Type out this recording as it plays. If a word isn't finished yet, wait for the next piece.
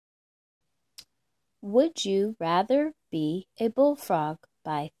Would You Rather Be a Bullfrog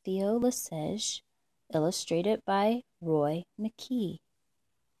by Theo Lesage, illustrated by Roy McKee.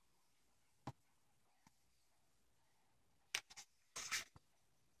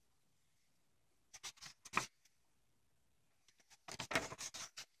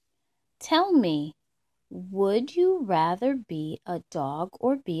 Tell me, would you rather be a dog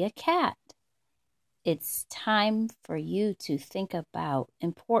or be a cat? It's time for you to think about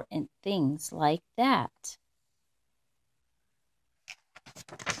important things like that.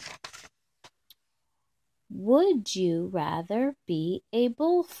 Would you rather be a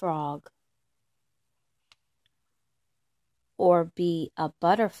bullfrog or be a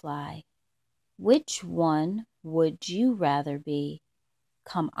butterfly? Which one would you rather be?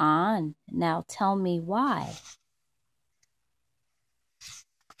 Come on, now tell me why.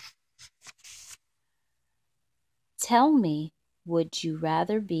 Tell me, would you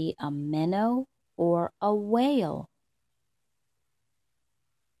rather be a minnow or a whale?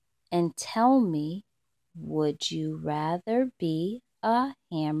 And tell me, would you rather be a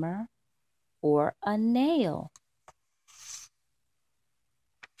hammer or a nail?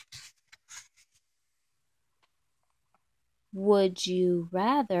 Would you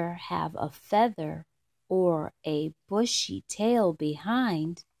rather have a feather or a bushy tail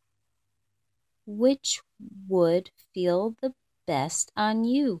behind? Which would feel the best on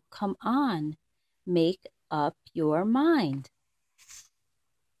you? Come on, make up your mind.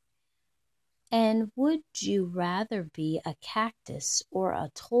 And would you rather be a cactus or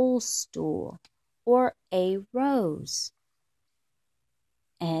a toadstool or a rose?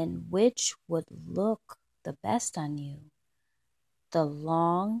 And which would look the best on you? The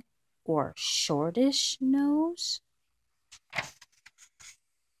long or shortish nose?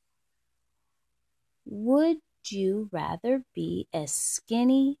 Would you rather be a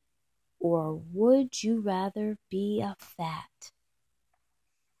skinny or would you rather be a fat?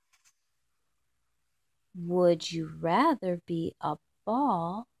 Would you rather be a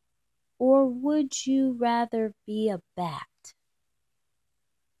ball or would you rather be a bat?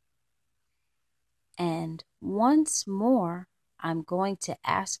 And once more, I'm going to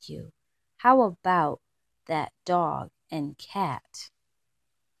ask you, how about that dog and cat?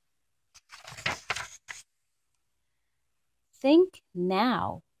 Think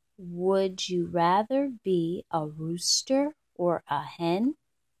now, would you rather be a rooster or a hen?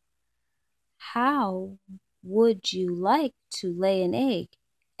 How would you like to lay an egg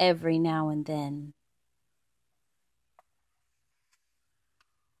every now and then?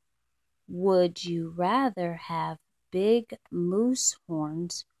 Would you rather have big moose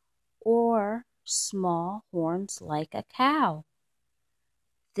horns or small horns like a cow?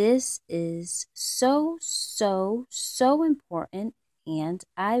 This is so important, and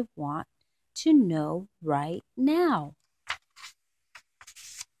I want to know right now.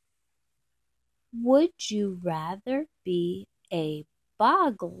 Would you rather be a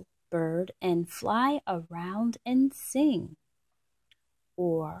boggle bird and fly around and sing?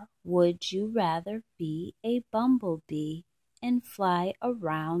 Or would you rather be a bumblebee and fly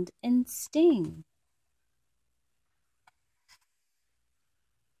around and sting?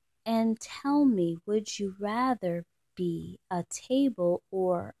 And tell me, would you rather be a table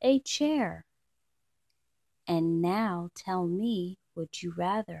or a chair? And now tell me, would you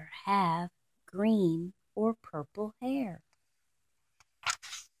rather have green or purple hair?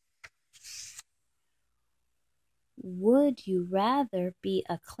 Would you rather be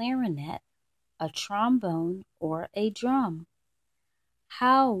a clarinet, a trombone, or a drum?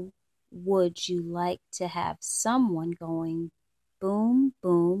 How would you like to have someone going boom,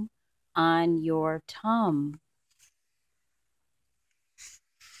 boom on your tum?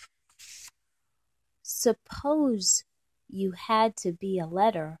 Suppose you had to be a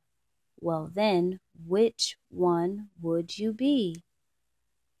letter. Well then, which one would you be?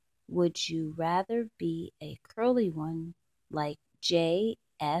 Would you rather be a curly one like J,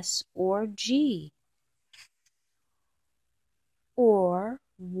 S, or G? Or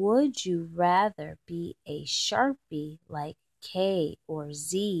would you rather be a Sharpie like K or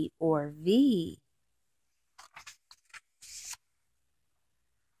Z or V?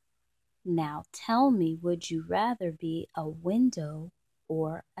 Now tell me, would you rather be a window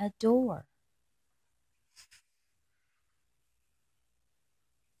or a door?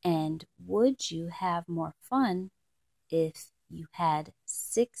 And would you have more fun if you had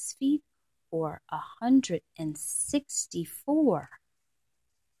 6 feet or 164?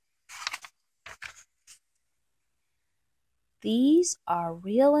 These are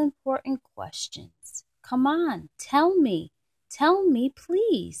real important questions. Come on, tell me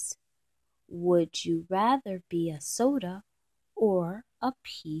please. Would you rather be a soda or a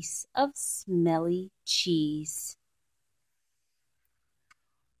piece of smelly cheese?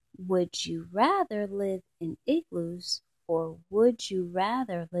 Would you rather live in igloos or would you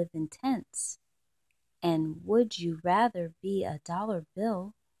rather live in tents? And would you rather be a dollar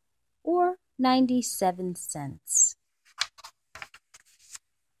bill or 97 cents?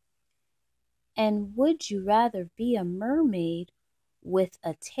 And would you rather be a mermaid with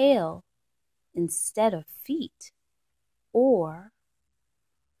a tail instead of feet? Or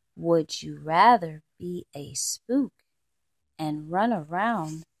would you rather be a spook and run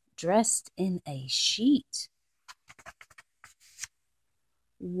around dressed in a sheet?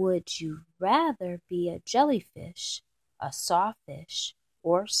 Would you rather be a jellyfish, a sawfish,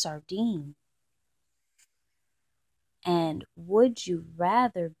 or sardine? And would you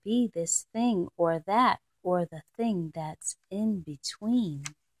rather be this thing or that, or the thing that's in between?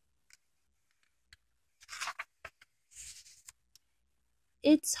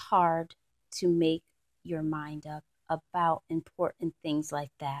 It's hard to make your mind up about important things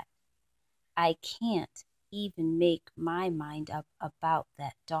like that. I can't even make my mind up about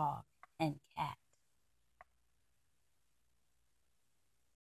that dog and cat.